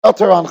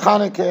Shelter on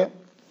Chanuka.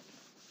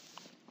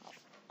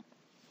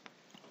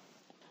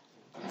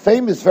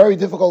 Famous, very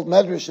difficult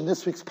medrash in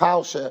this week's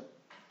Parsha.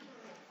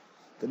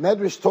 The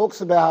medrash talks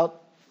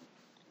about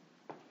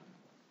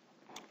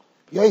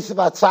Yosef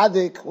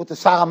HaTzadik with the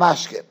Sarah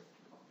Mashke.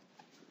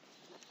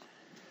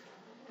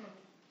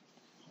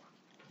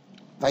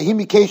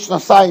 Vayhi mikesh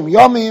nasayim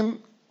yomim,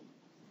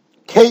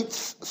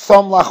 kates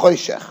som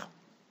lachoshech.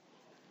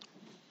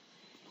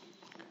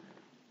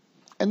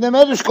 And the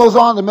medrash goes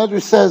on. The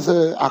medrash says,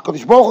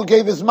 HaKadosh Baruch Hu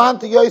gave his man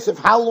to Yosef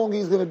how long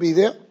he's going to be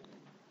there.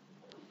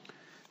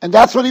 And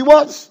that's what he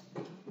was.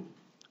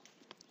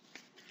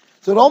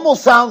 So it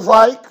almost sounds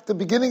like the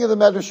beginning of the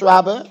Medrash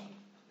Rabbi,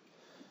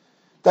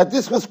 that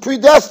this was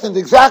predestined,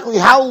 exactly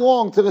how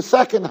long to the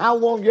second, how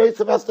long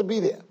Yosef has to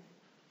be there.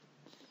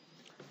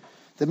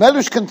 The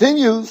Medrash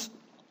continues,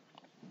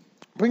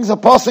 brings a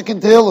pasuk in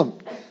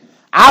Tehillim.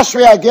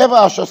 Ashrei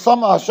HaGever asher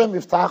sama Hashem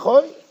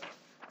yiftachoi,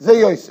 ze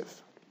Yosef.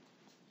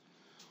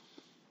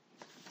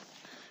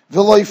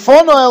 V'lo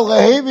yifono el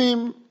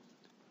rehevim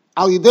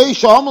al yidei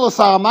sha'om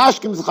l'sar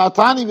ha'mashkim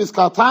zchartani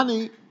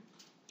v'zkartani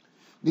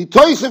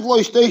nitoisef lo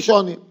ishtei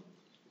shonim.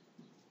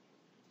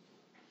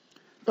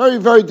 Very,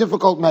 very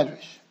difficult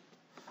medrash.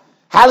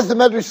 How does the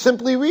medrash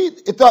simply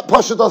read?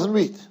 Pasha doesn't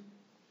read.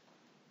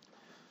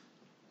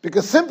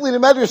 Because simply the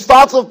medrash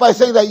starts off by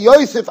saying that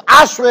Yosef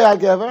Ashrei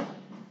HaGever,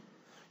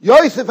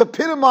 Yosef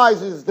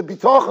epitomizes the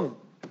Bitachon.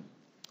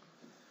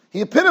 He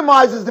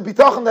epitomizes the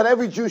Bitachon that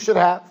every Jew should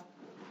have.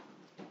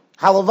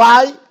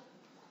 Halavai.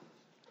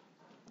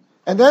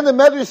 And then the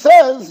medrash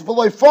says,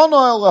 V'lo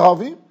yifono el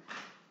rehavi.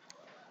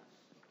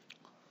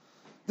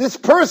 This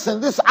person,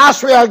 this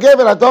Ashrei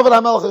HaGever that David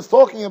HaMelech is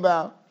talking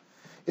about,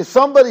 is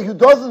somebody who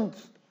doesn't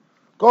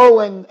go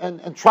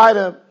and try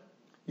to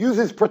use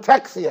his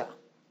protexia.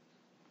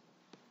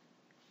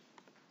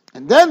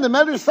 And then the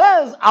medrash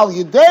says, Al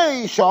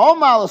yidei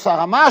sha'oma l'sar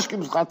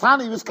ha'mashkim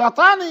zchartani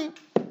v'zkartani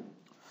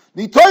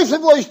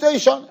nitoisef lo ishtei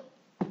shonim.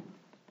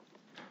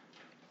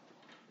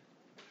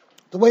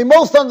 The way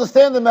most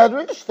understand the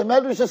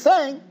medrash is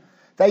saying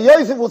that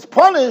Yosef was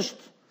punished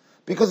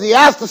because he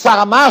asked the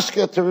Sarah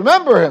Mashke to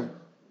remember him.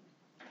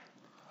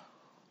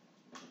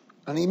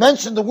 And he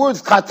mentioned the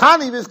words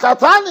Katani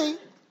v'Katani.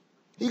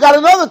 He got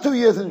another 2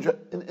 years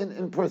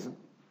in prison.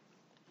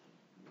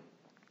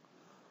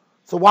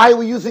 So why are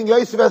we using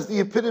Yosef as the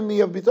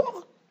epitome of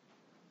Bitachon?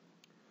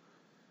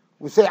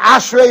 We say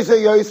Ashrei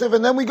ze Yosef,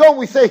 and then we go and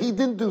we say he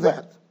didn't do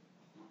that.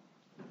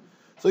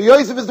 So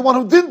Yosef is the one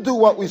who didn't do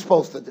what we're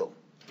supposed to do.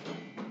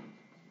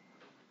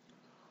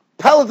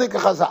 Peladik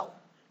Chazal.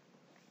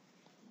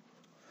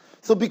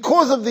 So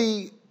because of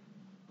the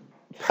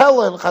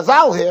Pella and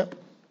Chazal here,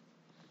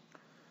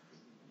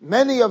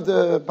 many of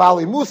the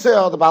Bali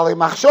Musa, the Bali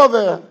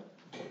Machshove,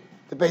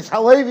 the Beis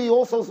Halevi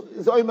also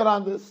is oimer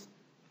on this.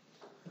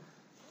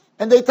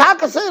 And they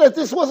taka say that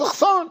this was a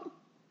chsaron.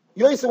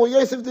 What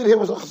Yosef did here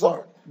was a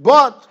chsaron.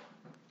 But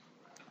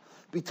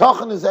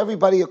Bitachon is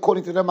everybody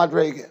according to their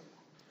madrege.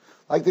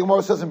 Like the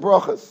Gemara says in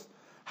Brachas,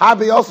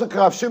 Habi also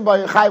karav shim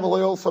ba'yechai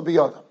v'lo also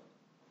biyodam.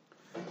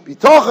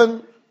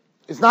 Bitachon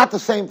is not the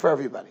same for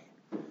everybody.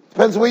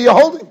 Depends where you're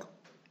holding.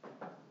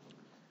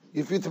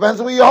 It depends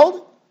where you're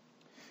holding.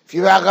 If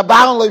you have a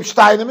Baron Leib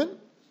Steinemann,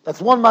 that's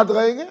one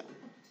madrege,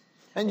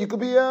 and you could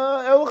be a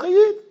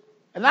Elchayid,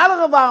 and not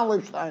a Baron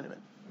Leib Steinemann.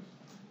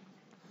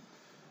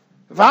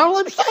 Baron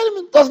Leib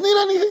Steinemann doesn't need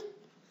anything.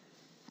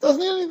 Doesn't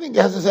need anything. He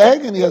has his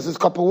egg and he has his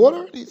cup of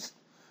water, and he's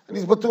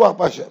Batuach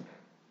B'Hashem.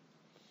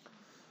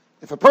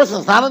 If a person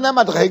is not in that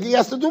madrege, he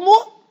has to do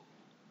more.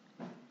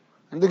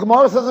 And the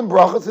Gemara says in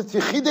Brachas, it's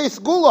Yechidei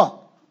Skula.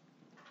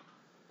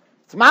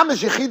 It's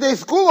Mamish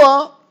Yechidei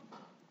Skula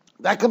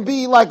that can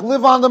be like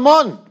live on the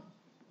mun.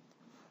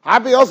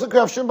 Habi also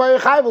krafshim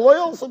b'yechai v'lo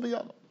also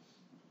b'yadam.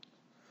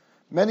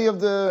 Many of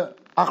the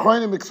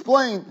Achronim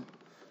explain,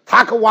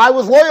 Taka, why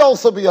was loy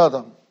also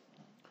b'yadam?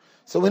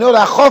 So we know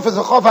that chof is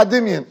a chof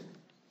hadimyan.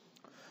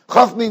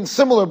 Chof means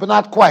similar but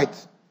not quite.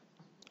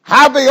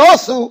 Habi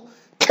also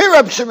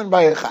kirab shimon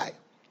b'yechai.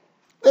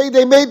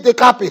 They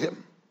copied him.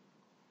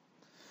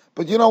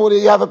 But you know what?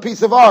 You have a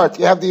piece of art.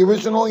 You have the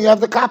original, you have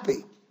the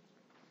copy.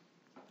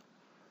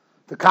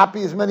 The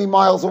copy is many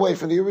miles away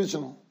from the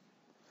original.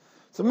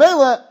 So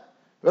Mela,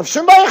 Rav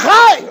Shimon bar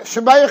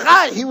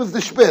Yochai, he was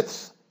the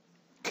Spitz.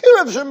 Ki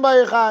Rav Shimon bar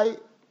Yochai,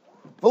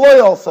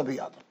 v'lo also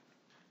b'yadam.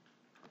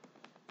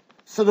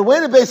 So the way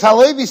the Beis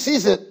Halevi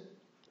sees it,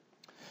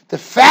 the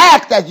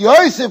fact that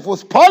Yosef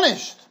was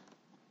punished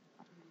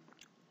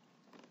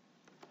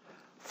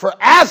for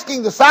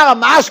asking the Sarah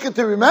Mashke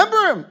to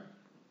remember him,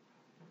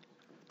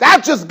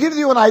 that just gives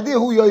you an idea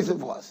who Yosef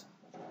was.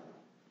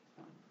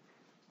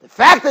 The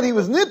fact that he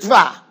was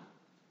nitva,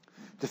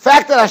 the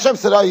fact that Hashem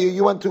said, oh,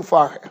 you went too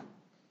far here.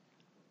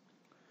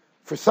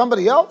 For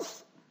somebody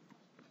else,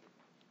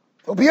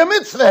 there'll be a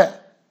mitzvah.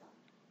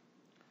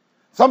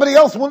 Somebody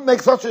else wouldn't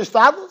make such a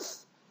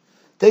status.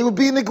 They would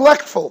be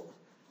neglectful.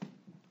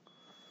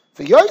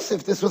 For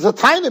Yosef, this was a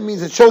time that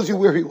means it shows you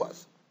where he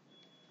was.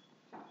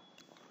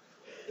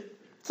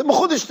 It's a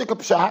mechudesh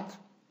pshat.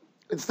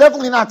 It's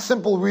definitely not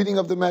simple reading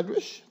of the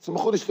Medrash. It's a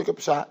mechudesh tika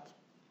pshat.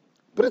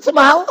 But it's a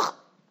mahalach.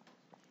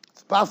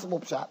 It's a possible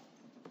pshat.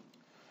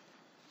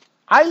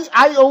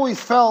 I always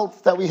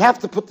felt that we have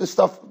to put this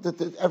stuff,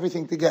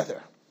 everything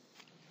together.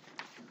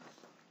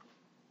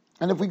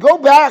 And if we go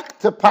back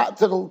to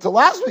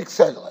last week's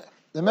Sedler,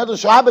 the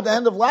Medrash Rabbah at the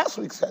end of last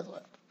week's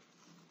Sedler,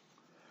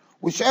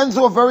 which ends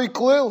off very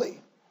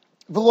clearly,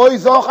 V'lo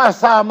yizochar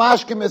sar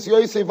mashkim es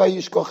Yosef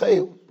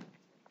vayishkocheu.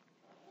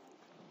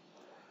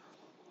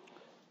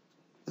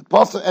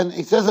 And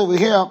he says over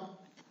here,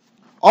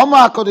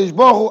 Omar HaKadosh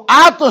Baruch Hu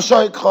ato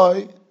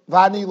shoykchoi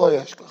v'ani lo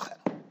yeshkochem.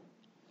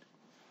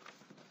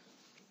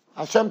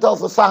 Hashem tells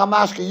the Sar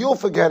HaMashke, you'll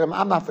forget him,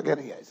 I'm not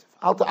forgetting Yosef.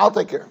 I'll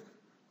take care of him.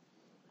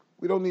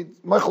 We don't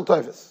need Michael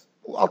Tevis.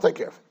 I'll take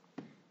care of him.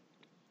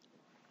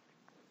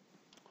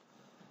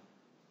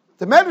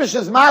 The Medrash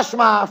is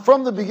mashma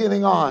from the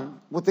beginning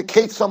on with the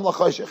Kate Sam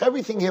L'Choshech.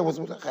 Everything here was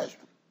with a cheshbon.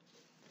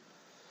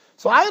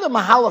 So I had a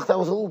mahalach that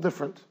was a little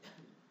different.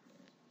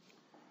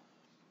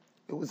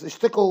 It was a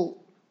shtickle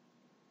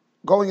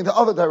going in the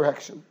other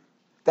direction.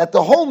 That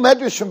the whole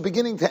Medrash from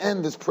beginning to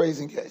end is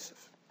praising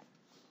Yosef.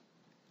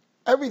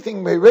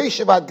 Everything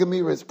Mereishav ad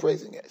Gemira is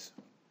praising Yosef.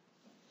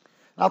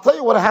 And I'll tell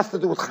you what it has to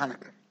do with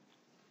Chanuka.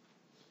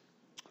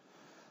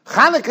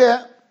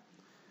 Chanuka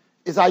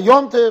is a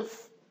yontiv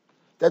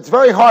that's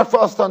very hard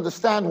for us to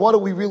understand. What are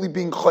we really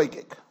being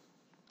choykik?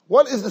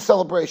 What is the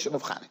celebration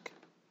of Chanuka?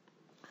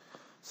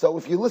 So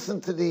if you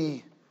listen to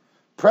the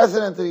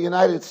President of the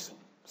United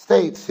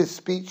States, his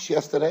speech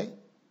yesterday,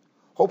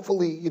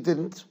 hopefully you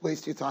didn't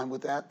waste your time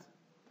with that.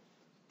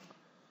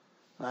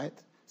 Right?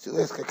 So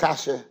there's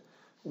Kakasha,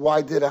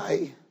 why did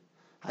I?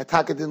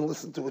 Taka didn't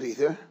listen to it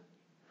either.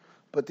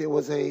 But there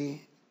was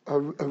a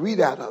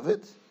readout of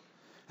it.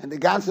 And the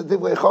ganze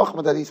Divrei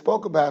Chochma that he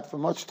spoke about for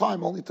much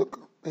time only took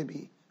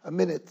maybe a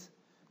minute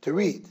to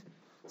read.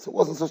 So it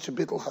wasn't such a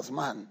bittul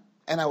hazman.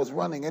 And I was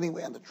running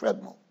anyway on the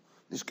treadmill.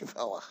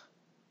 Nishkefelach.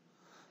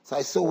 So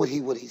I saw what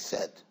he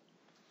said.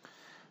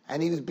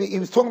 And he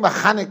was talking about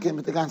Chanuka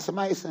with the ganze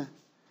Maisa.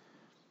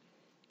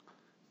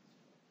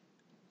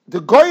 The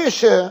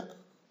goyische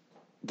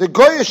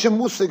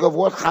musig of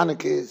what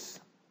Chanuka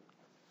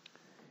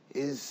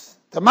is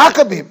the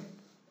Maccabim.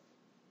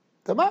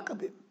 The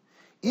Maccabim.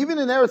 Even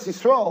in Eretz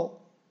Yisrael,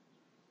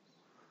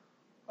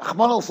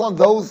 Achman al-Islam,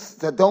 those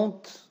that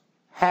don't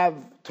have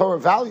Torah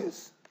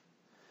values,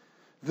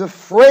 the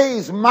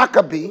phrase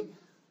Maccabee,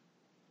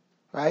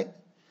 right,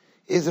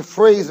 is a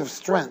phrase of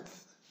strength.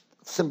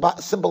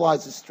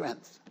 Symbolizes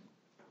strength.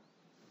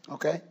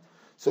 Okay?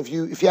 So if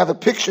you have a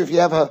picture, if you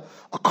have a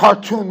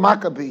cartoon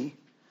Maccabee,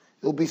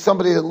 it'll be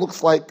somebody that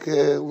looks like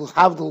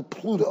Havdil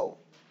Pluto.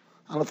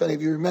 I don't know if any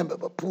of you remember,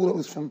 but Pluto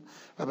was from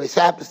Rabbi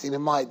Saperstein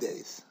in my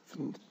days.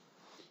 From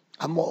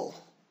Amol.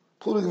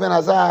 Pluto given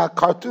as a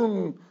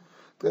cartoon,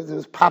 there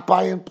was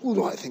Popeye and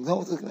Pluto, I think.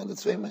 No,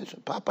 that's very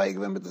mentioned. Popeye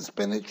given with the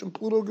spinach and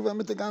Pluto given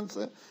with the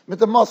ganze, with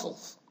the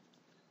mussels.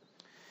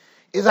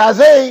 Is as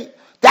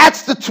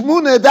that's the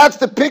tmuna, that's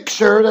the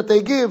picture that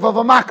they give of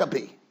a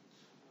Maccabee.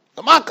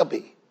 The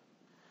Maccabee.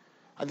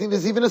 I think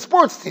there's even a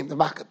sports team, the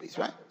Maccabees,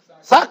 right?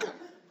 Soccer.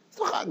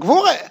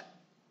 Gvure.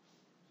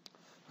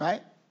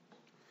 Right?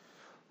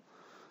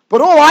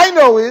 But all I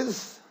know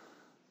is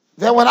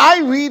that when I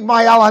read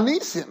my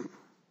Alanisim,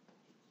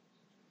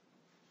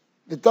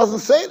 it doesn't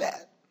say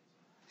that.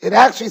 It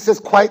actually says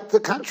quite the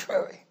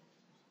contrary.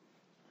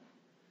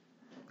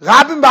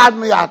 Rabim ba'ad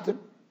miyatim,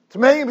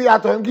 Tmeim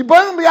b'yatoim,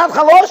 Giborim b'yad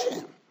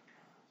chaloshim.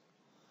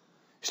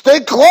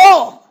 Stay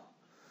close.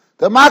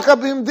 The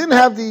Maccabim didn't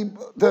have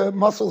the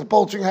muscles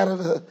bulging out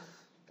of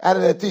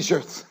their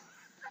t-shirts.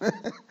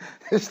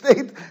 They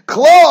stayed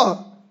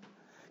close.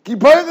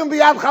 Giborim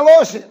b'yad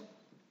chaloshim.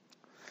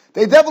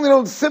 They definitely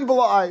don't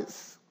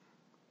symbolize.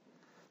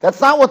 That's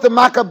not what the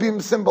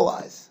Maccabim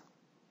symbolize.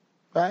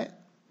 Right?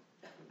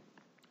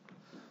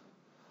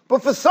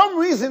 But for some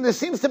reason, there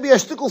seems to be a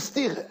shtickle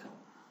stire.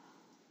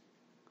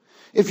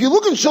 If you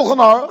look in Shulchan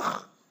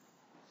Aruch,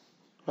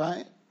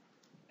 right,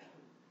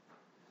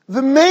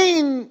 the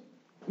main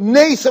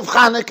nace of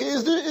Chanuka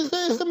is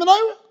the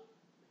menorah.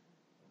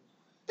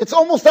 It's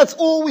almost, that's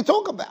all we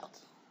talk about.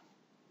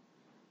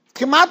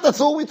 Kemat, that's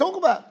all we talk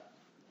about.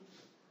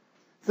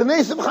 The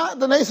nace of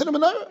the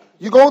menorah.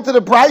 You go into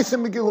the Bryce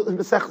in Megillus,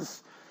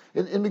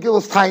 in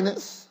Megillus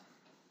Tainus.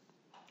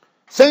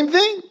 Same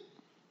thing.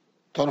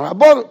 Tonar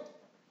HaBorah.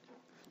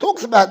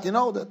 Talks about,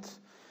 that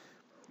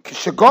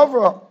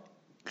Kishagovra,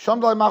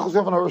 Kishamdalai Machos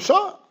Yevon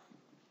HaRashah.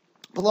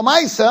 But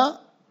Lamaisa,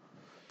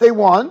 they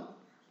won.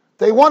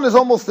 They won is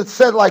almost, it's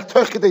said like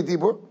Tochkei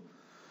Dibur.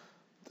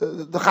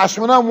 The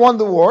Chashmonam won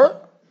the war.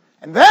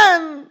 And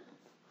then,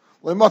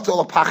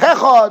 Lemotzol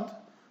Pachechad,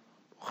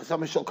 there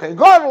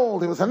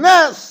was a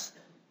mess.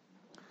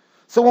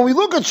 So when we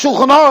look at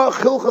Shulchan Aruch,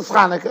 Hilchos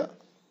Chanuka,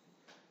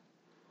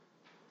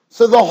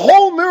 so the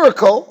whole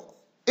miracle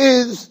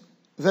is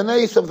the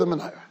nace of the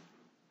menorah.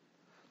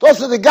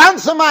 Those are the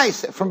ganze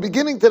Maaseh, from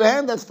beginning to the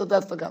end. That's the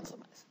ganze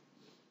Maaseh,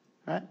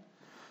 right?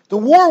 The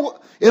war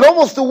is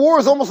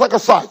almost like a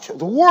sideshow.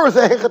 The war is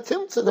a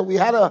hechatimtza that we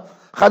had a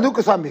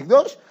Chanukas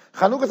HaMikdash.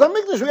 Chanukas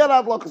HaMikdash, we had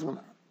Adlokas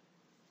Menorah.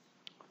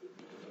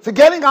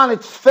 Forgetting on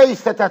its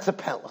face that that's a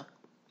Pella.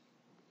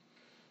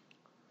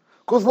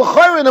 Because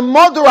l'chayr in a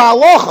Modar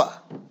Halacha,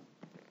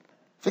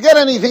 forget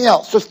anything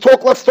else, let's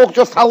talk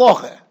just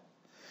Halacha.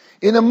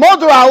 In a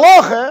Modar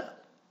Halacha,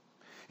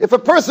 if a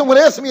person would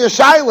ask me a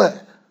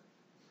Shaila,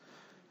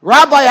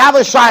 Rabbi, I have a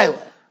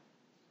Shaila.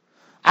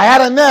 I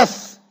had a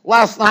nest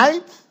last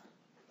night.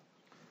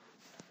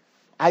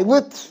 I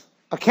lit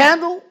a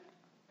candle.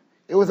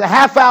 It was a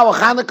half-hour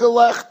Chanuka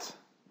left.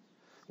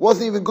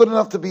 Wasn't even good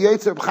enough to be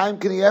Yetzer Chaim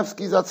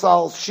Kanievsky's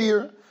Atzal's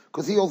Shiur,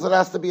 because he also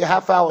has to be a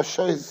half-hour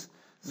Shoy's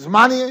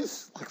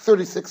Zmaniyos, like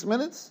 36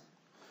 minutes.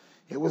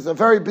 It was a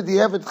very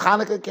b'diavad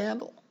Chanuka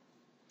candle.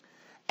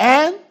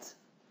 And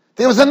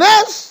there was a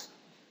nest.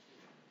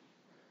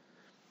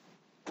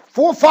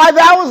 4 or 5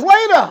 hours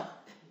later,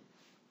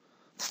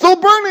 still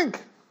burning.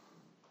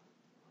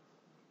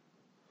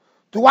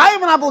 Do I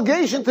have an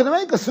obligation to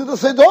make a Suda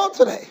Sedor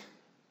today?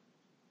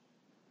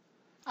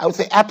 I would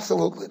say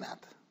absolutely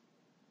not.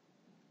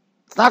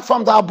 It's not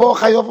from the Abor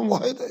Chayovim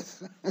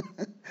Loides.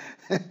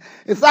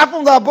 It's not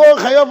from the Abor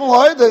Chayovim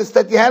Loides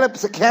that you had a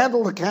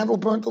candle, the candle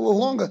burnt a little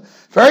longer.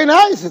 Very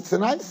nice. It's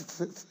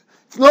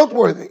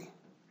noteworthy.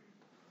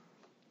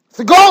 It's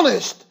a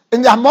garnished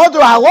in the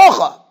Modar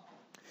Halacha.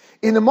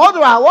 In the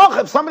Modar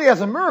Halacha, if somebody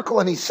has a miracle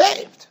and he's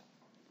saved,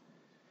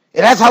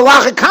 it has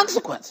halachic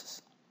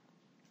consequences.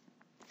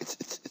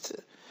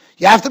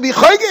 You have to be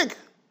chogig.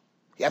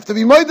 You have to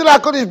be moeder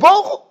HaKadosh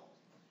Baruch Hu.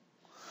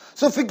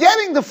 So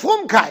forgetting the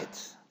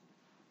frumkeit,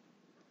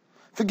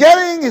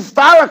 forgetting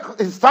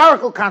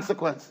historical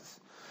consequences,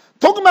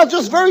 talking about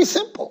just very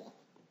simple.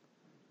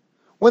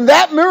 When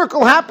that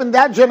miracle happened,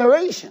 that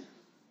generation,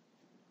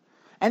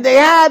 and they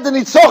had the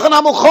Nitzochan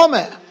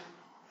HaMelchomeh,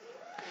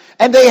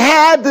 and they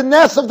had the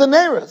Ness of the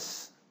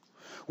Neres,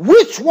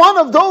 which one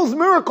of those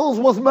miracles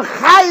was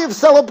Mechayev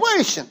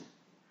celebration?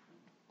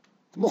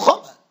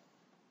 Melchomeh.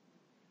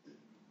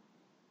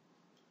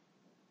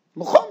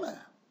 Melchomeh.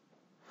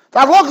 The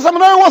Adlokas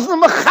HaMenorah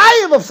wasn't a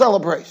Mechayev of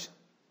celebration.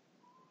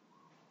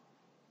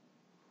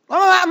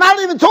 I'm not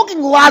even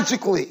talking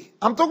logically.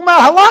 I'm talking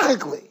about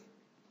halachically.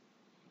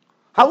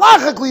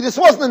 Halachically, this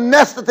wasn't a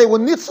nest that they were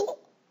nitzal.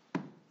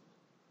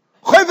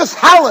 Choyves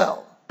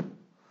Halel.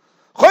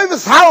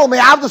 Choyves Halel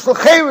me'avdus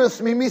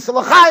l'cheres mi'misa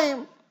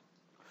l'chaim.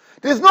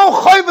 There's no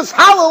Choyves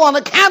Halel on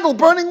a candle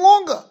burning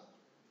longer.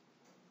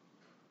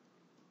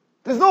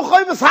 There's no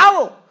Choyves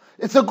Halel.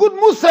 It's a good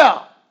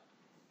musar.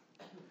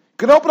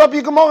 You can open up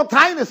your Gemara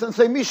Tainus and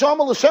say,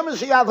 Mishamal L'Shem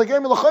Shiyad,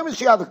 L'Gem L'Chem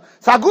Shiyad.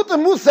 It's a good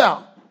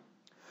musar.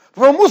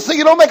 For a musar,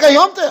 you don't make a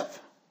Yom Tov.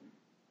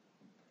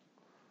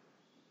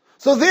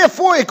 So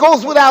therefore, it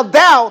goes without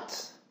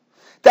doubt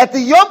that the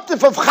Yom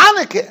Tov of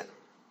Chanuka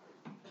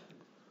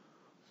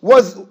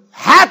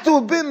had to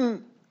have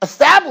been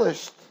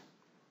established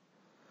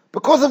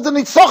because of the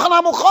Nitzochan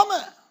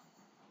HaMelchomeh.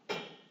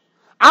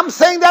 I'm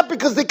saying that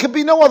because there could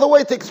be no other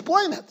way to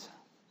explain it.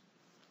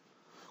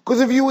 Because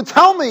if you would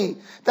tell me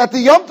that the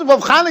Yom Tov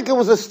of Chanuka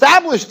was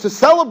established to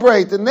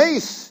celebrate the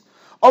Nes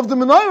of the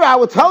Menorah, I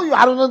would tell you,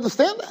 I don't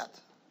understand that.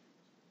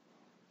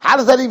 How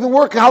does that even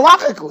work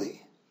halachically?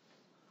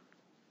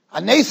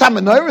 A Nes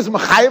HaMenorah is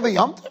Mechayev a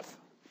Yom Tov?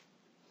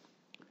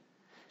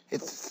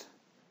 It's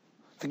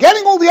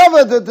forgetting all the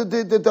other,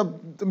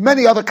 the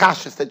many other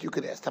kashas that you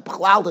could ask.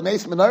 Tapachlal, the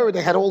Nes Menorah,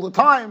 they had all the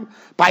time.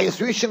 By Yis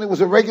Rishon, it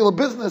was a regular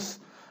business.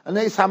 A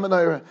Nes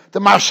HaMenorah. The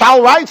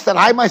Marshal writes that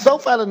I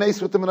myself had a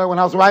Nes with the Menorah when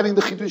I was writing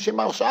the Chidushim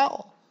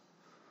Marshal.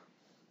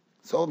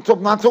 So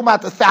I'm not talking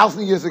about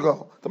 1,000 years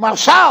ago. The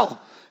Marshal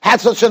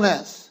had such a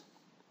Nes.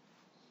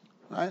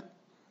 Right?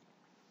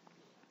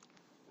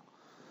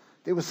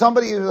 There was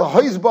somebody, a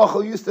Hoizbach,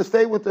 who used to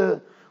stay with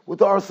the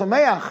Or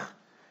Sameach,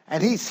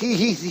 and he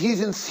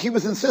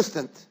was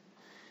insistent.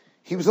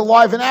 He was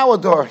alive in our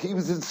door. He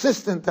was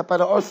insistent that by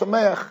the Or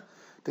Sameach,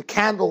 the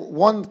candle,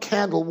 1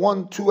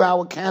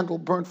 2-hour candle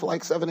burned for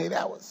like 7-8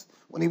 hours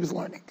when he was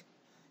learning.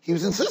 He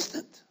was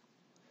insistent.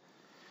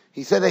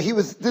 He said that he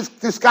was,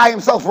 this guy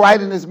himself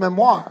writing his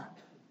memoir.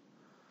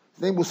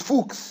 His name was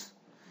Fuchs.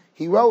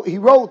 He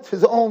wrote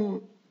his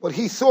own, what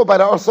he saw by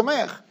the Or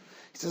Sameach.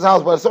 He says, Or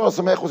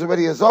Sameach was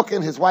already a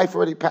zokin, his wife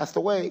already passed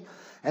away,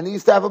 and he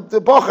used to have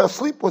the bocha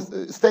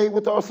stay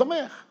with the Or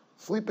Sameach,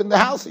 sleep in the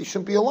house, he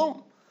shouldn't be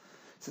alone.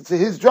 Since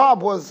his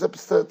job was,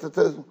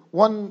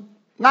 one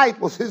night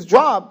was his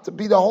job to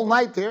be the whole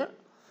night there.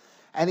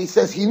 And he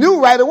says he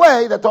knew right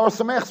away that the Or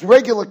Sameach's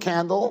regular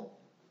candle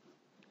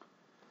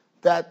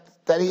that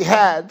he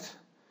had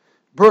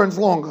burns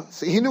longer.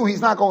 So he knew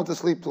he's not going to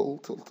sleep till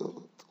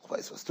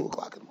place was 2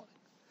 o'clock in the morning.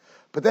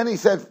 But then he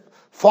said,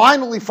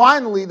 finally,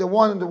 the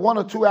 1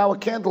 or 2 hour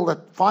candle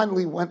that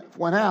finally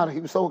went out,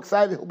 he was so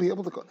excited he'll be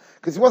able to go,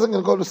 because he wasn't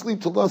going to go to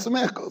sleep till the Or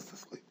Sameach goes to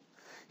sleep.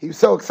 He was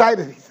so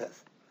excited, he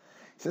says.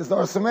 He says, the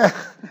Or Sameach,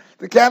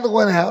 the candle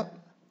went out,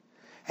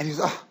 and he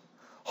says,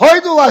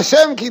 Hoidul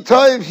Hashem ki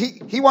toiv,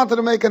 he wanted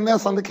to make a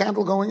nest on the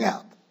candle going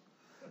out.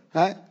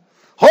 Right?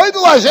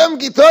 Hoidul Hashem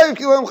ki toiv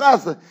ki loim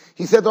chasa.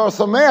 He said, Or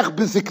Sameach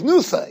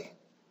b'ziknusai,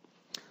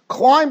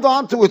 climbed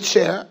onto a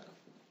chair,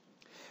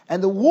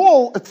 And the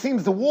wall, it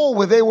seems the wall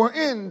where they were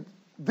in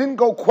didn't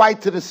go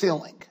quite to the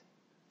ceiling.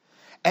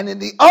 And in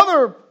the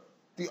other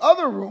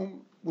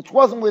room, which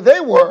wasn't where they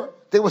were,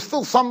 there was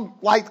still some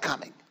light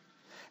coming.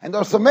 And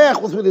Or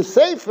Sameach was with his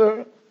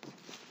sefer,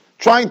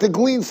 trying to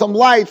glean some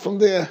light from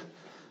there.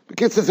 The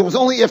kid says it was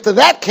only after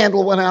that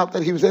candle went out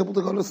that he was able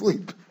to go to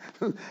sleep.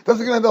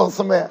 Doesn't get into Or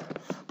Sameach.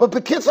 But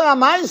Bekitzer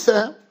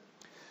HaMaaseh,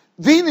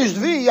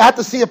 you had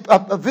to see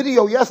a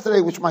video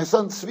yesterday, which my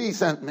son Tzvi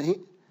sent me,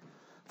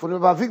 from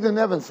Rabbi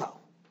Nebenzahl.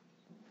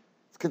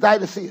 It's kedai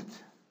to see it.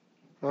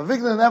 Rabbi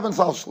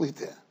Nebenzahl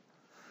Shlita.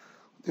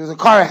 There was a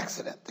car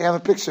accident. They have a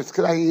picture. It's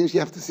kedai, you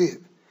have to see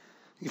it.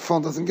 Your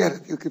phone doesn't get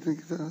it. You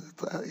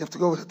have to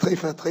go with a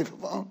treifa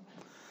phone.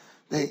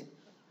 You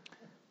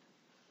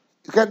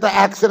get the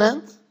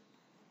accident.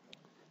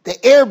 The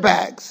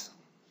airbags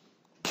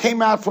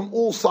came out from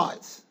all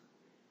sides.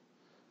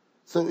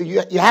 So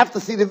you have to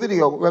see the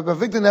video. Rabbi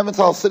Victor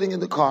Nebenzahl sitting in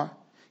the car.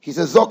 He's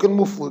a Zokan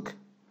Muflug.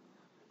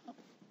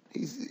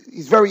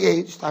 He's very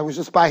aged. I was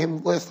just by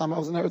him last time I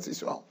was in Eretz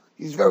Yisrael.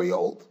 He's very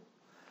old.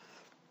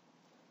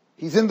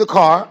 He's in the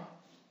car.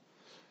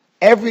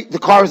 The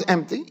car is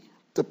empty.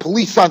 The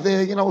police are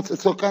there.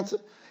 It's all kinds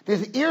of.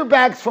 There's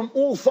airbags from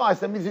all sides.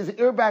 That means there's an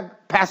airbag,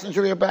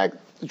 passenger airbag,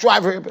 the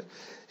driver airbag.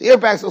 The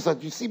airbags all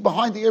sides. You see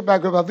behind the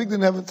airbag, Rabbi Victor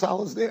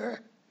Nebenzahl is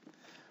there.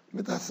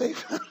 But that's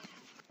safe.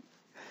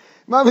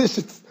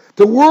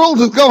 The world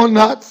is going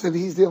nuts, and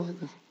he's dealing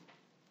with it.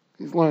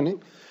 He's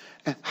learning.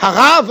 And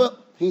Harav,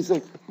 he's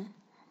like,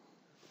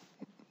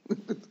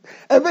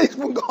 it makes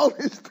me go.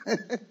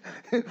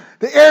 The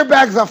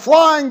airbags are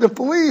flying, the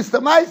police,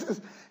 the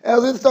mice,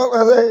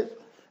 and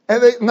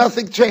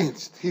nothing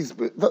changed. He's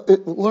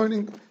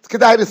learning. It's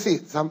kedai to see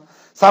it. Some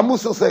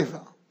musel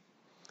sefer.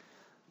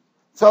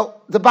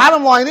 So the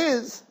bottom line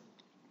is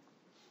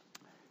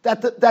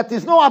that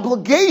there's no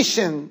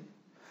obligation.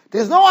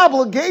 There's no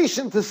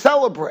obligation to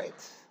celebrate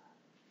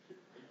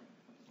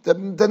the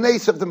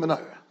nace of the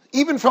menorah,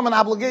 even from an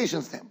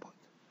obligation standpoint.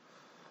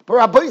 But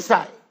Rabbi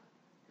say,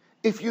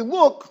 if you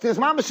look, there's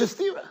mamash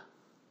stira.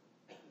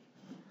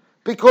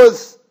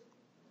 Because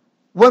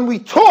when we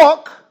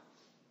talk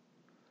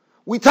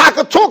about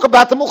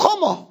the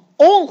Mulchama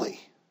only.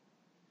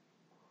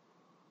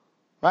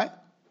 Right?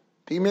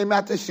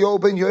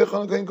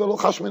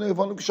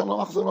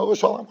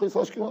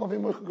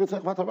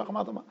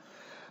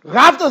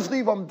 Rav das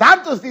Rivam,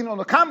 Dav das Din, und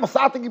er kam, was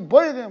hatte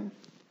Gebäude,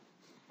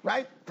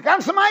 right? Die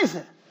ganze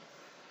Meise.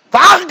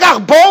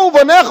 V'achgach bo,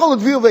 v'nechol, et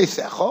vir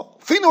v'esecho,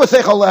 finu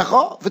esecho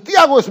lecho,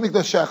 v'tiago es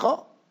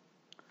mikdashecho,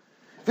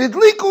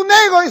 v'idliku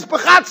nego is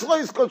bechatzlo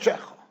is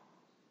kodshecho.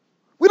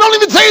 We don't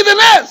even say the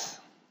Nes.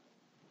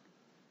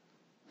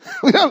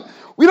 We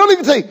don't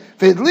even say,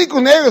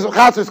 v'idliku nego is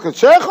bechatzlo is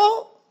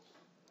kodshecho,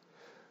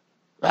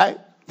 right?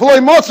 V'loi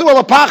motzu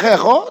ala pach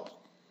echot.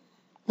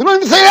 We don't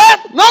even say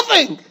that.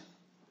 Nothing.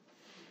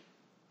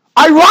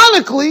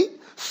 Ironically,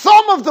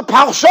 some of the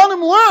Parshanim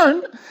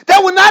learned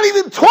that we're not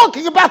even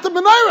talking about the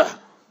menorah.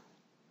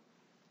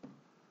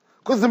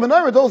 Because the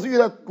menorah, those of you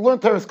that learn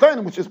Teres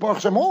Kainim, which is Baruch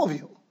Hashem, all of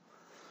you,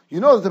 you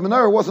know that the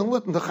menorah wasn't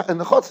lit in the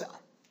Chotzel.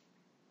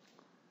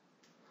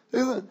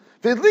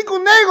 They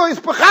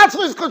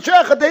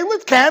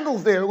lit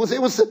candles there. It was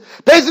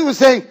basically was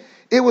saying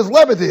it was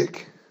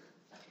Lebedik.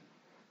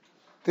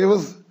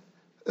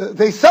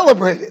 They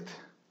celebrated.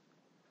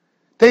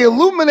 They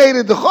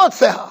illuminated the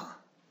Chotzel.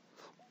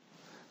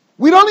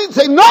 We don't even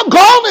say, not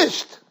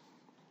garnished.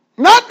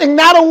 Nothing,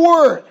 not a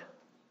word.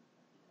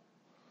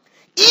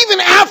 Even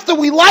after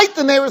we light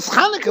the Neres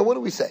Chanuka, what do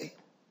we say?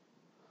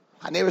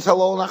 Neres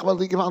hello,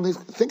 think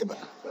about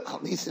it.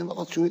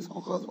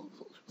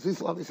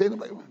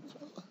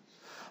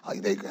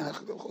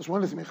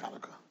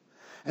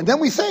 And then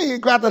we say,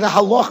 grab the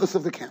halachas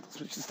of the candles,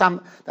 which is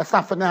that's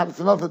not for now, it's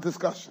another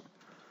discussion.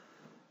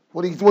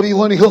 What are you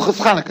learning Hilchas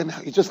Chanuka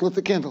now? You just lit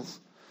the candles.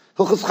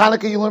 Hilchas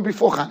Chanuka you learn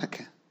before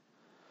Chanuka.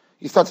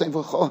 You start saying,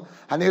 what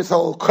are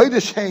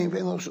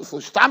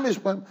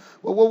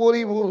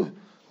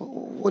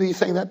you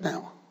saying that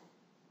now?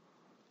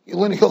 You're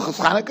learning Hilchas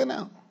Chanuka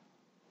now?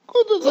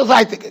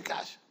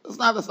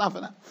 That's not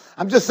for now.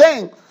 I'm just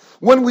saying,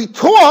 when we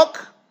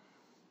talk,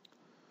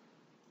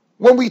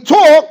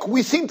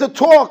 we seem to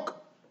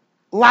talk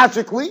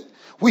logically.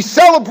 We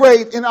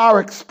celebrate in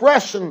our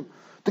expression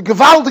the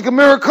gewaltige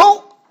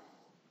miracle,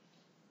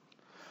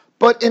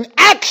 but in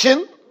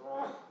action,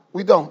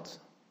 we don't.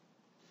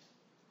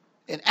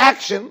 In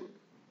action,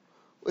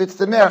 it's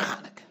the Ner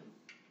Chanuka.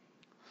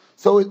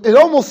 So it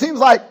almost seems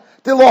like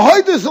the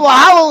Lohoidus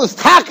Lahalal is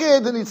Taked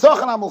and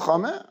Nitzochan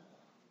HaMulchama,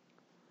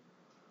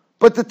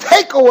 but the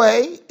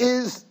takeaway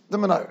is the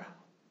menorah.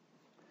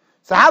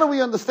 So how do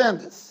we understand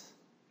this?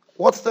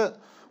 What's the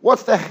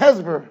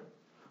hezber?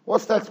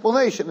 What's the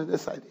explanation of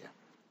this idea?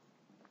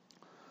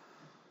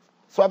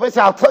 So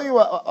I'll tell you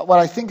what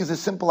I think is a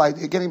simple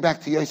idea, getting back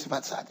to Yosef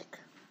HaTzadik.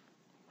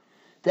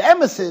 The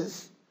emes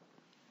is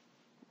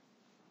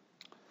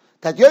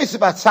that Yosef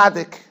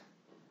HaTzadik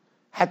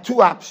had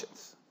two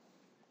options.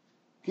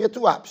 He had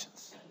two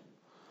options.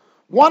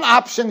 One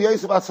option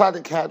Yosef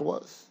HaTzadik had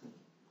was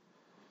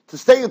to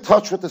stay in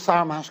touch with the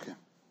Sar Mashke.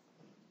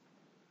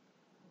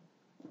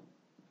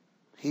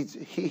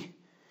 He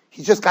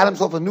just got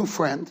himself a new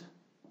friend,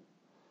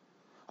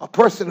 a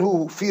person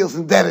who feels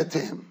indebted to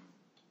him.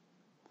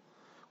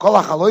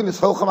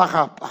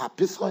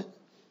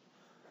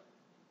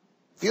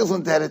 Feels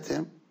indebted to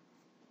him.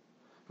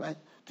 Right?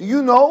 Do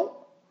you know,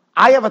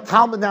 I have a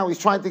Talmud now, he's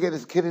trying to get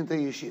his kid into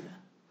yeshiva.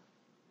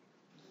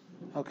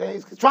 Okay?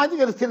 He's trying to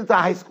get his kid into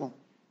high school.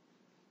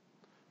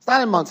 It's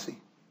not in Monsey.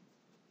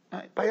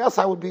 Right? By us,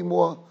 I would be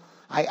more,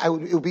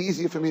 it would be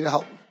easier for me to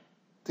help him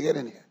to get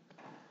in here.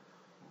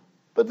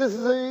 But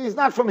he's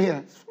not from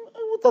here.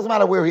 It doesn't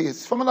matter where he is.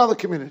 He's from another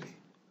community.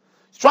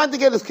 He's trying to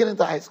get his kid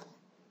into high school.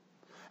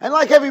 And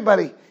like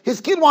everybody,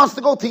 his kid wants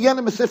to go to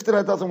Yenim Mesifta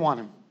that doesn't want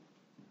him.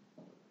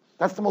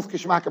 That's the most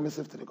kishmaka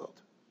Mesifta to go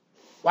to.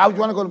 Why would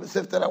you want to go to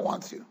Mesifta that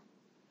wants you?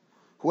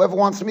 Whoever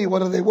wants me,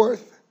 what are they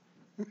worth?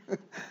 I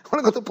want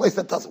to go to a place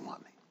that doesn't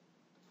want me.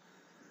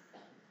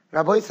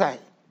 Rabbi said,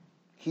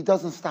 he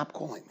doesn't stop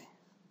calling me.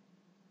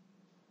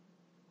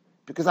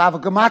 Because I have a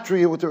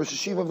gematria with the Rosh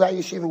Yeshiva of that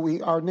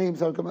yeshiva. Our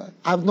names are gematria.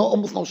 I have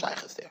almost no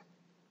shaykhs there.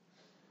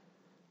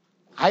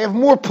 I have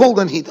more pull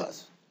than he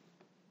does.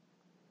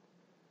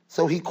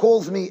 So he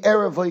calls me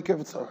Erev Vayker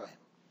V'Tzorayim.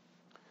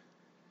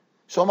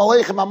 Shalom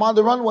Aleichem, I'm on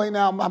the runway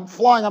now. I'm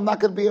flying. I'm not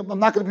going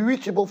to be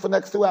reachable for the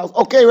next 2 hours.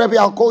 Okay, Rabbi,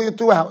 I'll call you in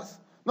 2 hours.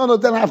 No,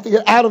 then I have to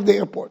get out of the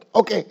airport.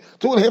 Okay,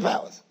 2.5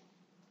 hours.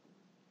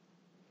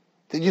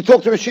 Did you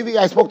talk to Rashivi?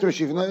 I spoke to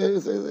Rashivi. No,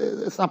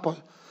 it's not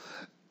possible.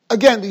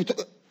 Again,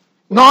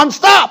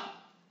 non-stop.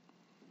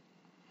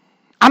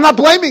 I'm not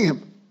blaming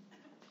him.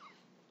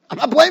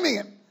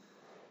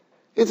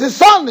 It's his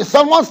son. His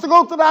son wants to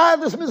go to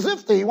this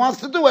Mesifta. He wants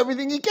to do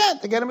everything he can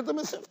to get him into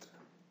Mesifta.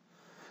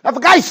 Now, if a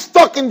guy's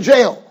stuck in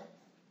jail,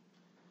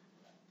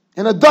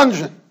 in a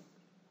dungeon,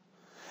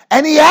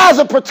 and he has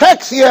a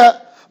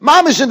protexia,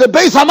 mamish in the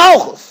Beis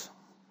HaMalchus,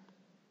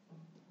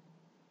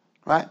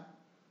 right?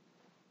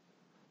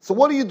 So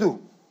what do?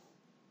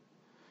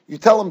 You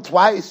tell him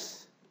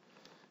twice,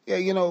 yeah,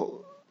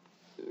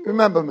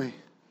 remember me.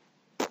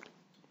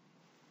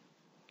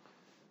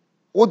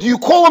 Or do you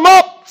call him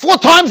up 4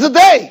 times a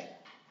day?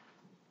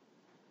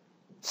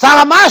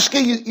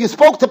 Saramashke, you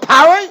spoke to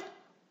Pare?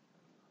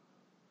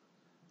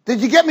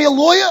 Did you get me a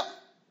lawyer?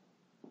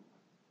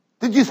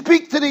 Did you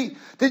speak to the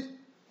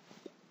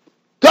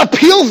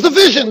appeals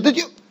division? Did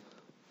you?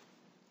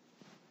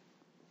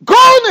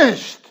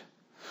 Garnished.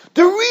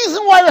 The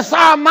reason why the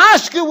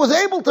Saramashke was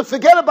able to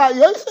forget about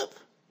Yosef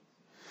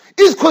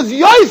is because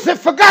Yosef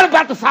forgot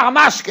about the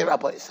Saramashke,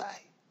 Rabbi say.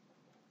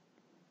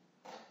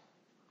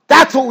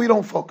 That's what we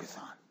don't focus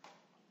on.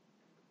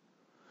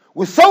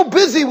 We're so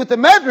busy with the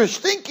Medrash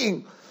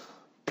thinking,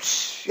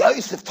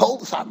 Yosef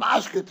told the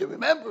Saramashke to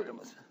remember him.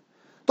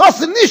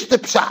 Das ist nicht der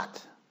Pshat.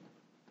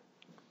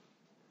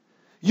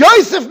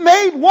 Yosef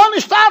made one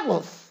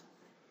ishtadlus.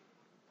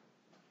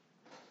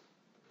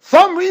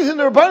 Some reason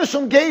the Rebbeinu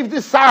Shalom gave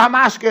this Sar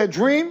HaMashke a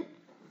dream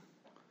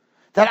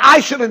that I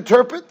should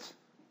interpret.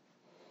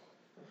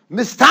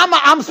 Mistama,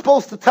 I'm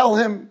supposed to tell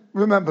him,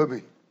 remember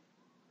me.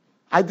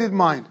 I did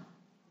mine.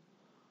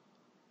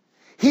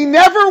 He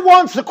never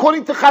once,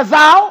 according to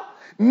Chazal,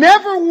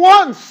 never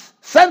once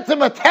sent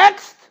him a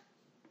text.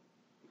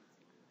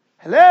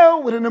 Hello,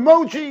 with an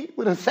emoji,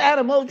 with a sad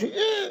emoji.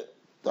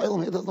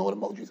 Dylan here doesn't know what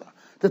emojis are.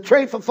 The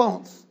trade for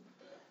phones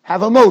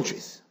have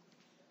emojis.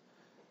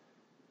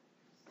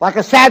 Like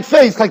a sad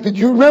face, like, did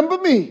you remember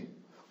me?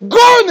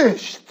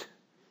 Garnished.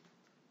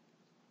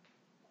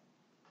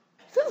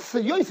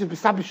 You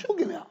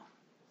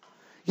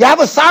have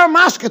a Sar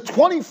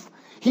Mashke,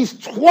 he's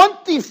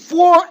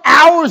 24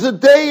 hours a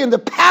day in the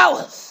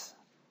palace.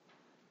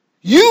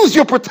 Use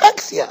your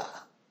protexia.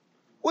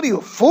 What are you,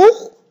 a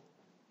fool?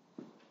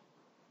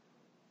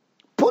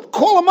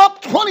 Call him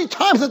up 20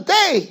 times a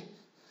day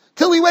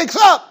till he wakes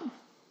up.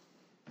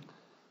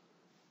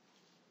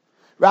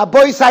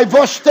 Rabbi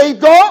Saivosh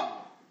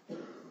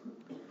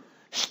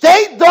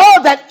steht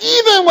that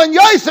even when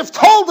Yosef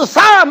told the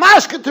Sar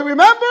HaMashke to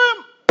remember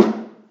him,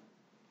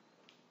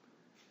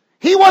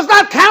 he was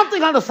not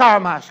counting on the Sar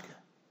HaMashke.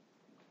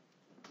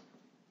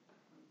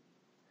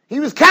 He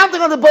was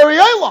counting on the Bari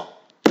Olam.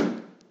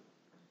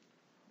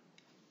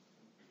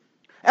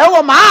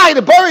 Elamai,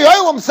 the Bari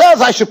Olam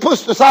says I should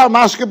push the Sar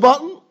HaMashke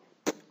button.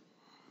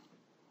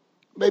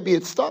 Maybe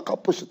it's stuck, I'll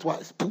push it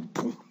twice. Boom,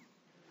 boom.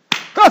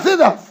 That's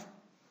enough.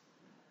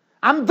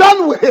 I'm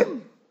done with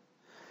him.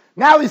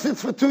 Now he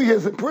sits for 2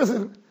 years in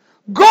prison.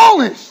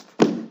 Garnished.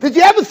 Did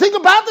you ever think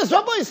about this,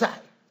 Rabbi said?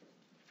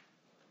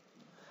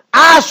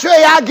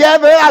 Ashrei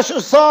HaGever Asher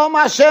Som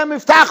Hashem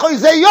Iftacho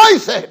Izeh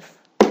Yosef.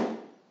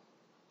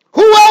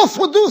 Who else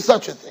would do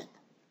such a thing?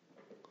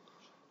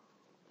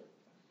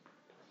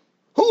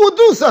 Who would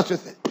do such a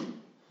thing?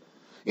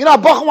 You know,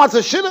 Bachman wants a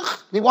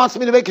shidduch. He wants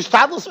me to make a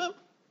shtadlus for him.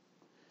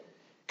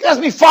 He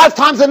asks me 5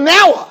 times an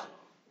hour,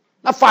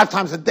 not 5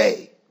 times a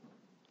day.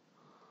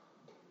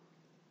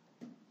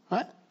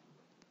 Right?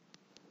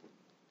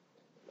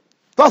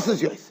 Das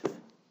is Yosef.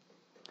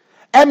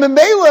 And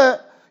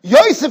Memela,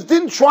 Yosef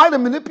didn't try to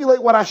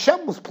manipulate what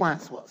Hashem's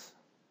plans was.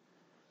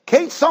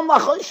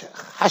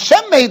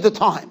 Hashem made the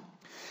time.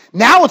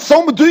 Now it's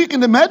so meduyik in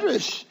the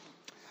Medrash.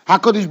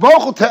 HaKadosh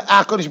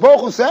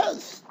Baruch Hu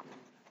says,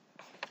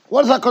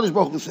 what does HaKadosh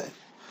Baruch Hu say?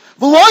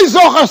 V'loi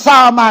zochar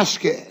sar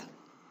mashke.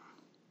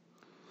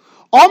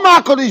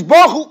 Omar HaKadosh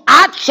Baruch Hu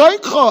at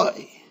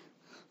shoychoi.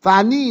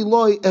 V'ani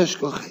loi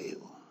eshkocheu.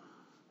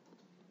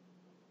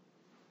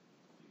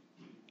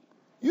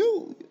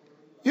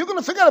 You're going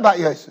to forget about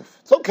Yosef.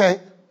 It's okay.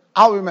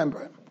 I'll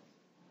remember him.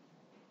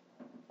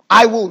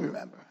 I will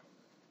remember him.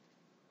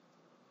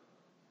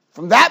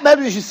 From that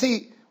Medrash, you see,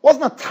 it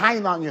wasn't a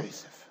time on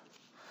Yosef.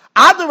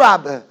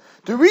 Adarabah,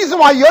 the reason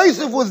why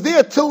Yosef was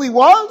there till he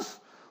was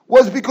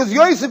because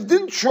Yosef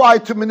didn't try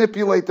to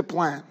manipulate the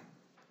plan.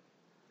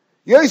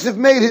 Yosef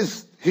made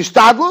his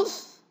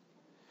hishtadlus,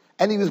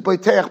 and he was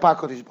Beiteach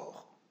B'HaKadosh Baruch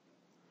Hu.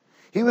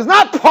 He was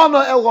not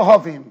Pana El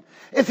Rahavim.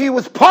 If he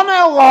was Pana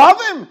El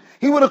Rahavim,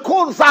 he would have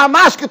called the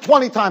Sa'amashke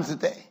 20 times a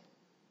day.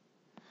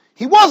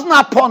 He was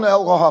not Pana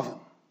El Rahavim.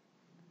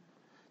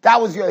 That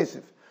was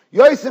Yosef.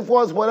 Yosef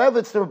was whatever,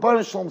 it's the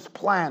Rebbeinu Shalom's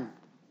plan.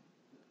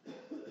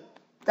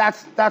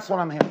 That's what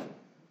I'm here for.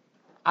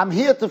 I'm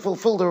here to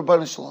fulfill the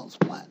Rebbeinu Shalom's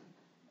plan.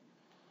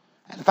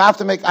 And if I have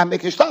to make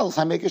ishtadlus,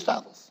 I make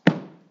ishtadlus.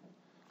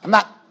 I'm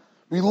not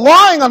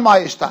relying on my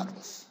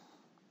ishtadlus.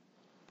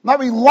 I'm not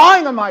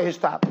relying on my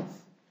ishtadlus.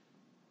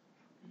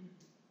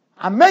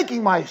 I'm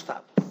making my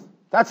ishtadlus.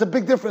 That's a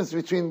big difference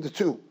between the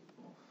two.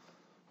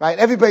 Right?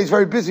 Everybody's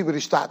very busy with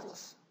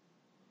ishtadlus.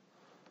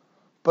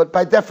 But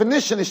by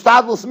definition,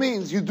 ishtadlus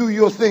means you do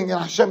your thing and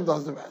Hashem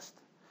does the rest.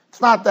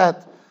 It's not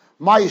that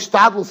my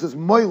ishtadlus is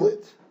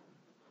moiled.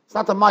 It's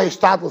not that my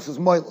ishtadlus is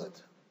moiled.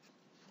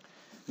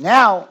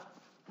 Now,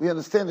 we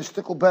understand the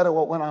shtickle better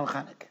what went on in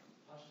Chanuka.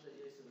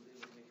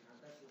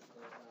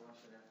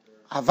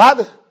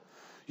 Avada.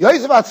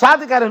 Yosef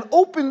HaTzadik had an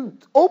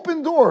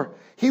open door.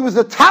 He was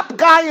the top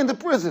guy in the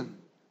prison.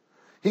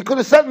 He could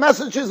have sent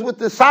messages with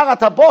the Sarat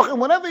HaBochim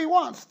whenever he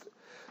wants.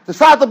 The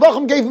Sarat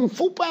HaBochim gave him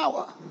full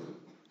power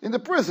in the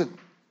prison.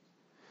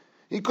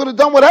 He could have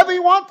done whatever he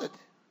wanted.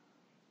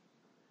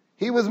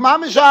 He was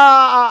mamish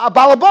a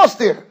balabos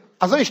there.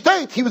 As I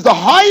state, he was the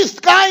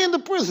highest guy in the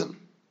prison.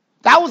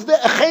 That was the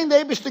echein the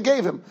Eibishter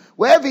gave him.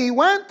 Wherever he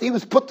went, he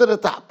was put to the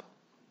top.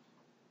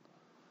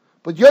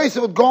 But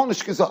Yosef would go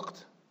nicht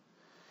gesagt.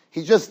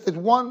 He just did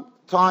one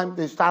time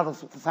the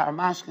status with the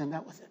Saramashka, and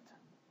that was it.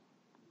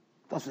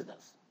 That's what it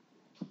does.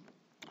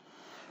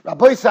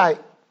 Rabbi say,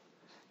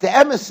 the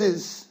emes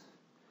is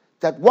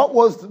that what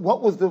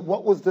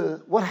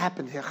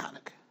happened here,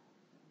 Chanuka?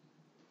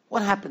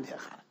 What happened here,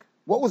 Chanuka?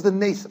 What was the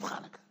nace of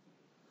Chanuka?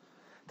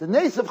 The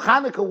nace of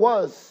Chanuka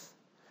was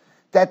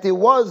that there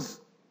was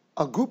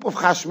a group of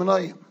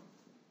Chashmonaim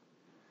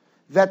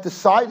that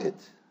decided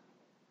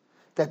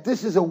that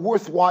this is a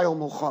worthwhile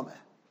milchama.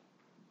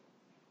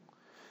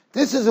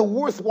 This is a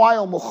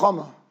worthwhile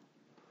milchama,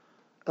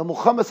 a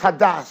milchamas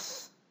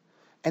hadas,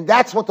 and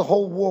that's what the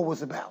whole war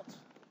was about.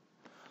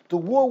 The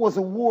war was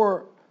a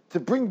war to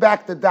bring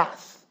back the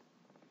das.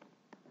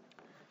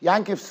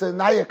 Yankiv's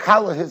Naya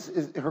Kala,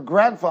 her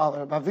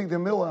grandfather,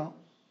 Avigdor Miller,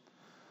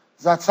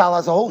 Zatzal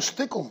has a whole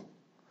shtickle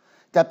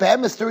that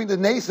be'emes during the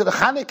nace of the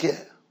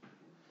Chanuka,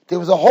 there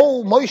was a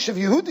whole Moshe of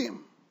Yehudim.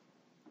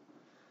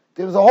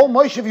 There was a whole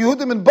Moshe of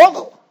Yehudim in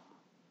Bagel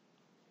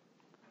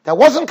that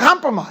wasn't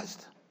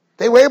compromised.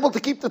 They were able to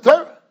keep the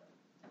Torah.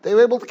 They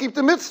were able to keep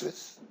the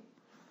mitzvahs.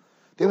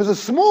 There was a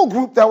small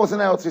group that was in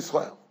Eretz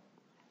Yisrael.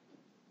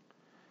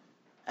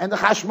 And the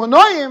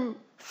Chashmonaim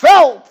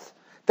felt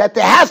that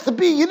there has to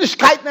be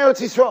Yiddishkeit in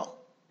Eretz Yisrael.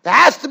 There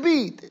has to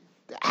be.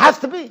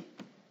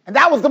 And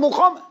that was the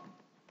Mulchama.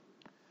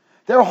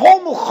 Their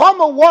whole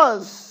Mulchama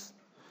was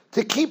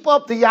to keep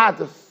up the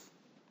Yadus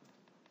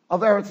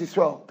of Eretz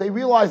Yisrael. They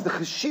realized the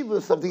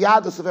Yeshivas of the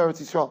Yadus of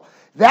Eretz Yisrael.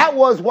 That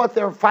was what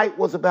their fight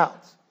was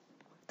about.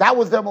 That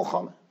was their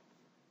Mulchama.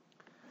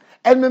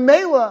 And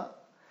Memela,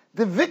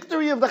 the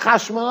victory of the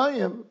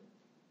Chashmonaim,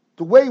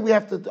 the way we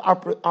have to,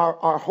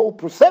 our whole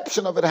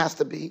perception of it has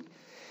to be,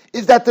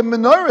 is that the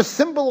menorah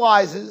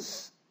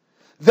symbolizes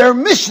their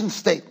mission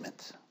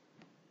statement.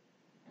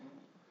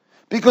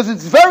 Because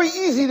it's very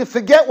easy to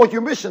forget what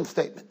your mission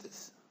statement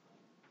is.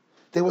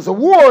 There was a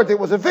war, there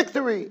was a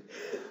victory.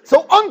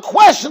 So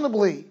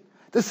unquestionably,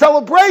 the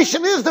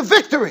celebration is the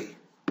victory.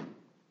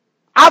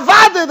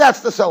 Avada,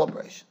 that's the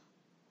celebration.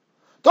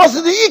 Das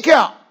is the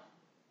Iker.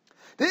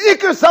 The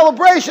Iker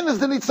celebration is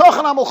the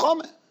Nitzochan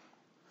HaMulchama.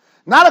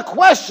 Not a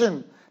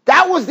question.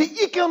 That was the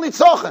Iker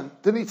Nitzochan,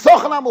 the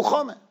Nitzochan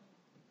HaMulchama.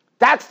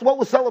 That's what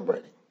we're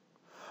celebrating.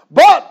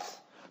 But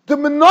the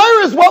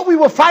menorah is what we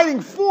were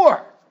fighting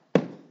for.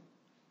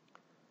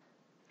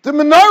 The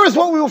menorah is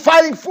what we were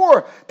fighting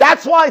for.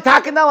 That's why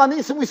Takanel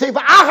Anisim we say,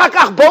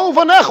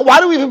 why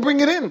do we even bring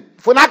it in?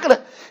 If we're not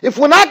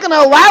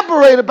gonna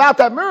elaborate about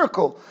that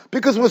miracle,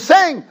 because we're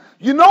saying,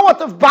 you know what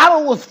the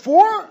battle was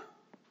for?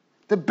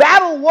 The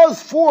battle was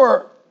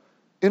for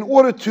in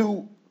order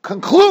to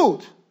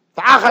conclude.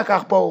 That's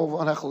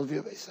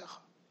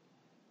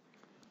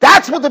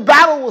what the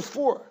battle was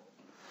for.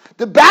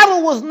 The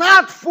battle was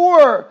not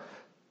for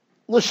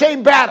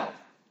l'shem battle.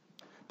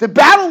 The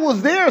battle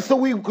was there so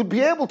we could be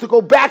able to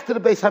go back to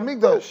the Beis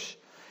Hamikdash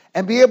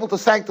and be able to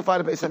sanctify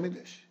the Beis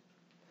Hamikdash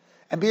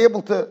and be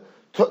able to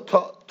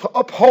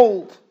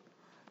uphold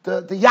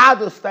the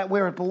Yadus that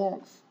where it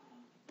belongs.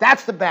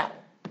 That's the battle.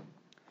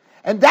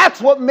 And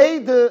that's what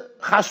made the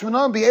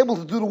Chashmonaim be able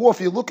to do the war.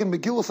 If you look in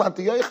Megillas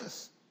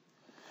Antiochus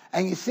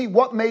and you see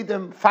what made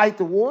them fight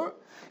the war,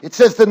 it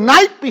says the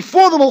night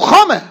before the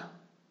Mulchamah,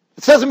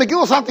 it says in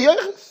Megillas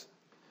Antiochus,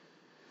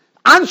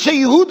 Anshe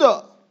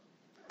Yehuda,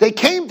 they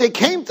came to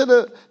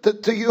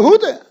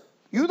Yehuda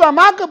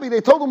Maccabi. They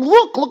told him,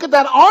 look at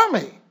that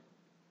army.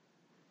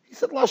 He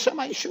said, La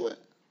Shema Yeshua.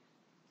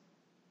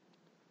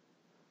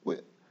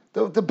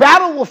 The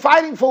battle we're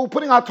fighting for, we're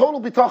putting our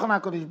total bitachon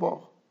on HaKadosh Baruch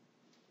Hu.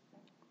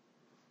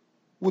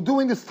 We're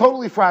doing this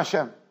totally for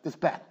Hashem, this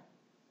battle.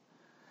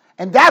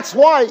 And that's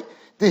why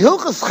the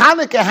Hilchas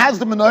Chanuka has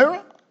the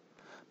menorah,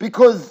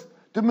 because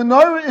the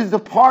menorah is the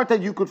part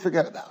that you could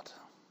forget about.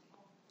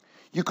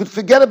 You could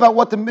forget about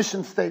what the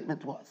mission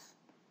statement was.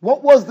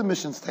 What was the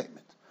mission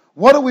statement?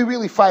 What are we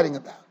really fighting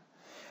about?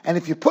 And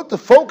if you put the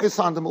focus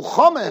on the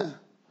Mulchamah,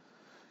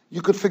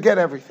 you could forget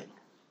everything.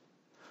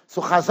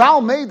 So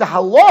Chazal made the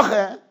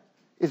halacha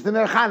is the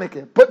Ner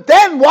Chanukah. But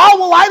then, while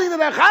we're lighting the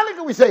Ner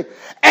Chanukah, we say,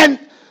 and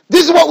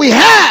this is what we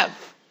have.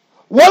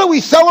 What are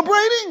we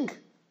celebrating?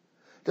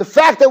 The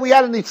fact that we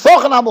had a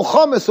Nitzachon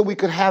HaMulchamah so we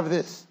could have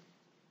this.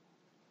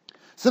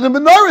 So the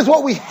menorah is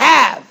what we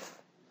have.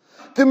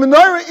 The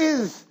menorah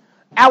is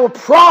our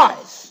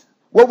prize.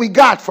 What we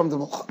got from the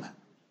Mulchamah.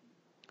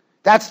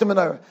 That's the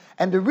menorah.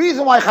 And the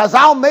reason why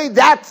Chazal made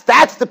that's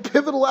the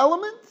pivotal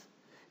element,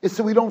 is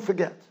so we don't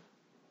forget.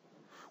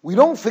 We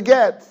don't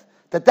forget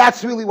that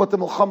that's really what the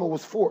Mulchamah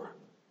was for.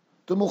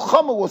 The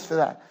Mulchamah was for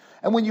that.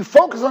 And when you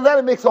focus on that,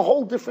 it makes a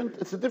whole different,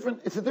 it's a different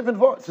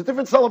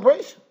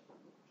celebration.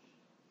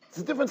 It's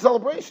a different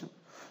celebration.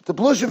 The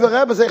Bluzhev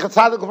Rebbe, Zeichat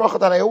Tzadik Uvracha,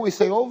 that I always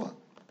say over.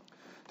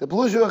 The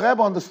Bluzhev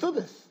Rebbe understood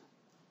this.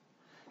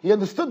 He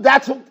understood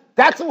that's what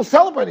we're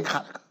celebrating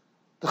Chanukah.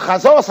 The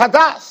Chazoras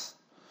Hadas,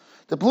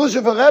 the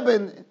Bluzhev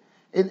Rebbe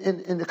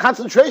in the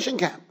concentration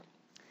camp,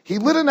 he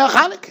lit a Ner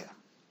Chanukah.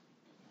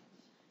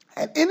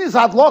 And in his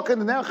Adlok in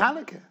the Ner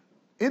Chanukah,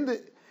 in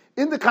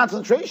the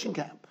concentration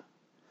camp,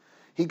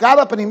 he got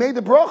up and he made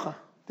the bracha.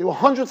 There were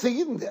hundreds of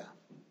Yidden there.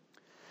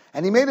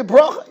 And he made a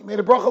bracha. He made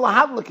a bracha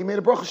lahadlik. He made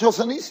a bracha shel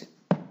sanisim.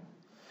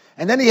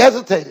 And then he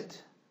hesitated.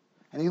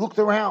 And he looked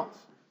around.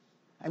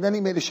 And then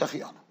he made a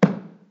shechianu.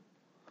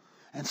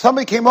 And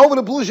somebody came over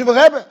to Bluzhev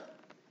Rebbe.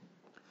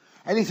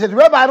 And he said,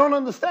 Rebbe, I don't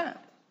understand.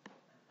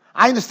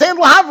 I understand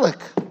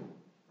lahadlik.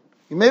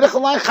 You made a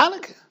chalai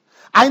Chanukah.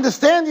 I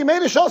understand you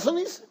made a shel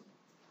sanisim.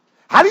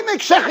 How do you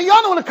make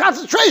shechianu in a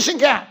concentration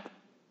camp?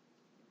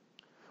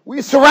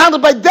 We're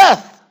surrounded by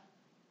death.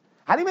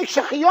 How do you make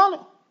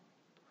shechianu?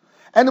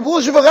 And the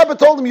Bluzhev Rebbe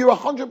told him, you're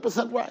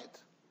 100% right.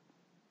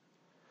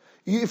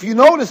 If you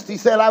noticed, he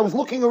said, I was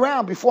looking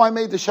around before I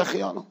made the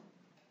shechianu.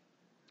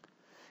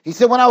 He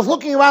said, when I was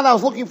looking around, I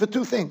was looking for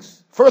two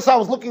things. First, I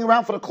was looking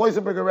around for the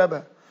Kloisenberger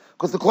Rebbe,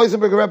 because the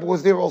Kloisenberger Rebbe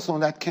was there also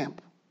in that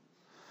camp.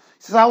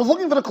 He says, I was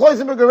looking for the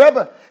Kloisenberger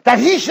Rebbe, that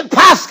he should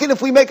paskin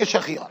if we make a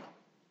shechianu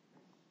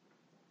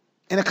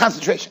in a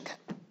concentration camp.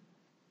 He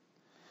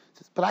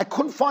says, but I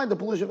couldn't find the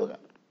Bluzhev Rebbe.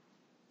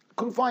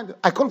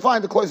 I couldn't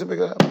find the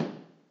Kloisenberger Rebbe.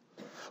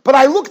 But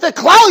I looked at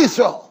Klal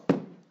Yisrael,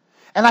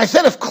 and I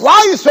said, if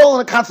Klal Yisrael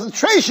in a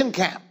concentration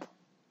camp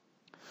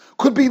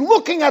could be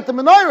looking at the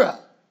menorah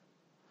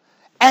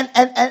and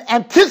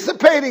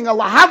anticipating a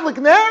lahadlik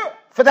ner,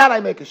 for that I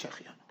make a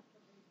shechianu.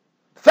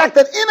 The fact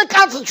that in a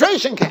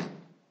concentration camp,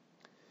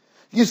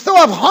 you still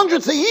have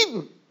hundreds of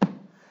Yidden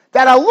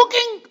that are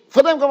looking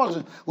for them.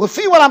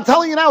 Lefi, what I'm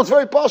telling you now is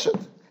very bullshit.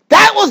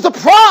 That was the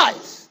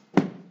prize.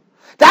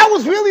 That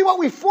was really what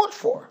we fought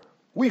for.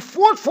 We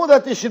fought for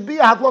that there should be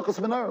a hadlokas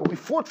menorah. We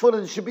fought for that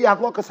there should be a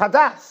hadlokas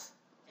hadas.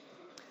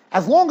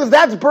 As long as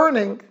that's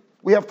burning,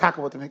 we have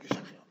takavot to make a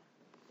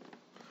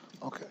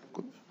shechianu. Okay,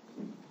 good.